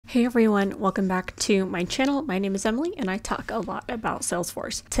Hey everyone, welcome back to my channel. My name is Emily and I talk a lot about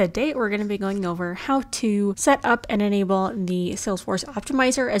Salesforce. Today we're going to be going over how to set up and enable the Salesforce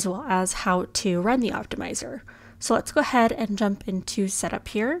Optimizer as well as how to run the optimizer. So let's go ahead and jump into setup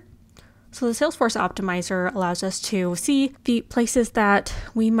here. So the Salesforce Optimizer allows us to see the places that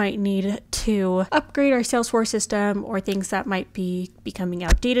we might need to upgrade our Salesforce system or things that might be becoming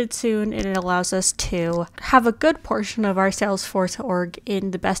outdated soon, and it allows us to have a good portion of our Salesforce org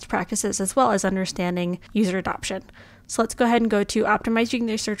in the best practices as well as understanding user adoption. So let's go ahead and go to Optimize. You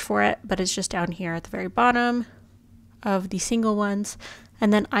can search for it, but it's just down here at the very bottom of the single ones.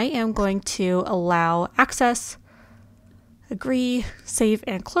 And then I am going to allow access, agree, save,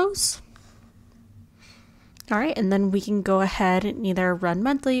 and close. All right, and then we can go ahead and either run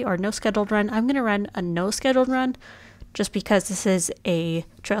monthly or no scheduled run. I'm going to run a no scheduled run just because this is a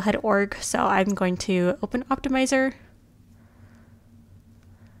Trailhead org. So I'm going to open Optimizer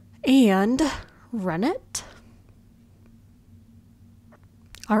and run it.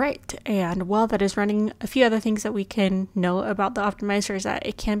 All right, and while that is running, a few other things that we can know about the Optimizer is that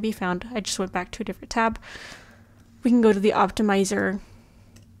it can be found. I just went back to a different tab. We can go to the Optimizer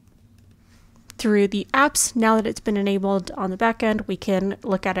through the apps. Now that it's been enabled on the back end, we can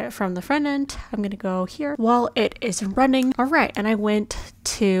look at it from the front end. I'm going to go here while it is running. All right, and I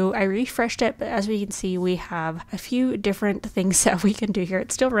refreshed it, but as we can see, we have a few different things that we can do here.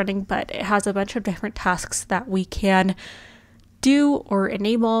 It's still running, but it has a bunch of different tasks that we can do or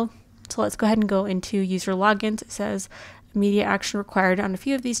enable. So let's go ahead and go into user logins. It says immediate action required on a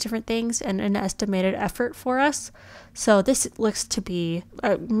few of these different things and an estimated effort for us. So this looks to be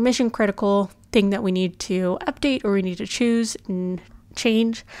a mission critical thing that we need to update or we need to choose and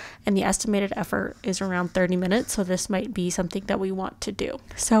change, and the estimated effort is around 30 minutes, so this might be something that we want to do.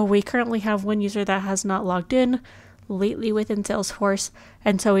 So we currently have one user that has not logged in lately within Salesforce,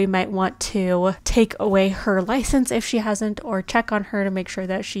 and so we might want to take away her license if she hasn't, or check on her to make sure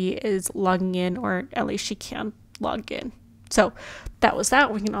that she is logging in, or at least she can log in. So that was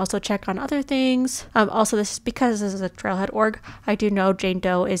that. We can also check on other things. Also, this is because this is a Trailhead org. I do know Jane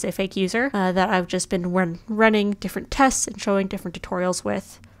Doe is a fake user that I've just been running different tests and showing different tutorials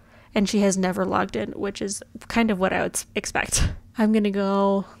with, and she has never logged in, which is kind of what I would expect. I'm going to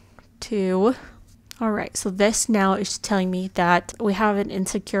go to... All right, so this now is telling me that we have an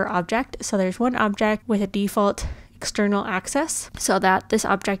insecure object. So there's one object with a default external access, so that this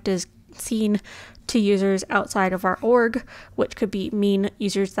object is seen to users outside of our org, which could mean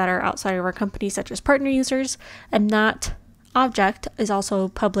users that are outside of our company, such as partner users. And that object is also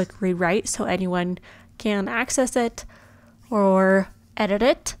public read write, so anyone can access it or edit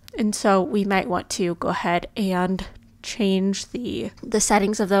it. And so we might want to go ahead and change the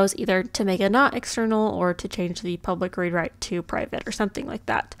settings of those, either to make it not external or to change the public read write to private or something like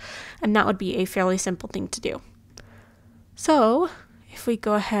that. And that would be a fairly simple thing to do. So if we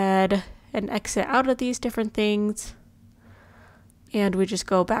go ahead and exit out of these different things, and we just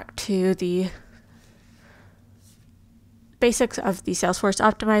go back to the basics of the Salesforce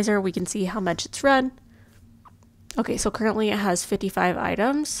Optimizer, we can see how much it's run. Okay, so currently it has 55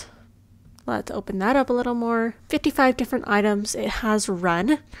 items. Let's open that up a little more. 55 different items it has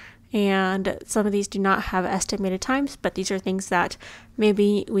run, and some of these do not have estimated times, but these are things that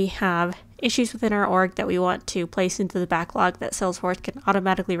maybe we have issues within our org that we want to place into the backlog that Salesforce can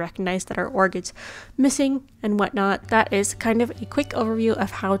automatically recognize that our org is missing and whatnot. That is kind of a quick overview of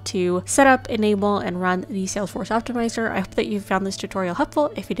how to set up, enable, and run the Salesforce Optimizer. I hope that you found this tutorial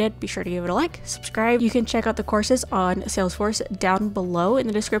helpful. If you did, be sure to give it a like, subscribe. You can check out the courses on Salesforce down below in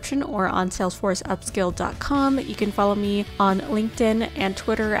the description or on salesforceupskill.com. You can follow me on LinkedIn and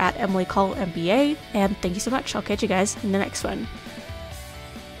Twitter at EmilyCallMBA. And thank you so much. I'll catch you guys in the next one.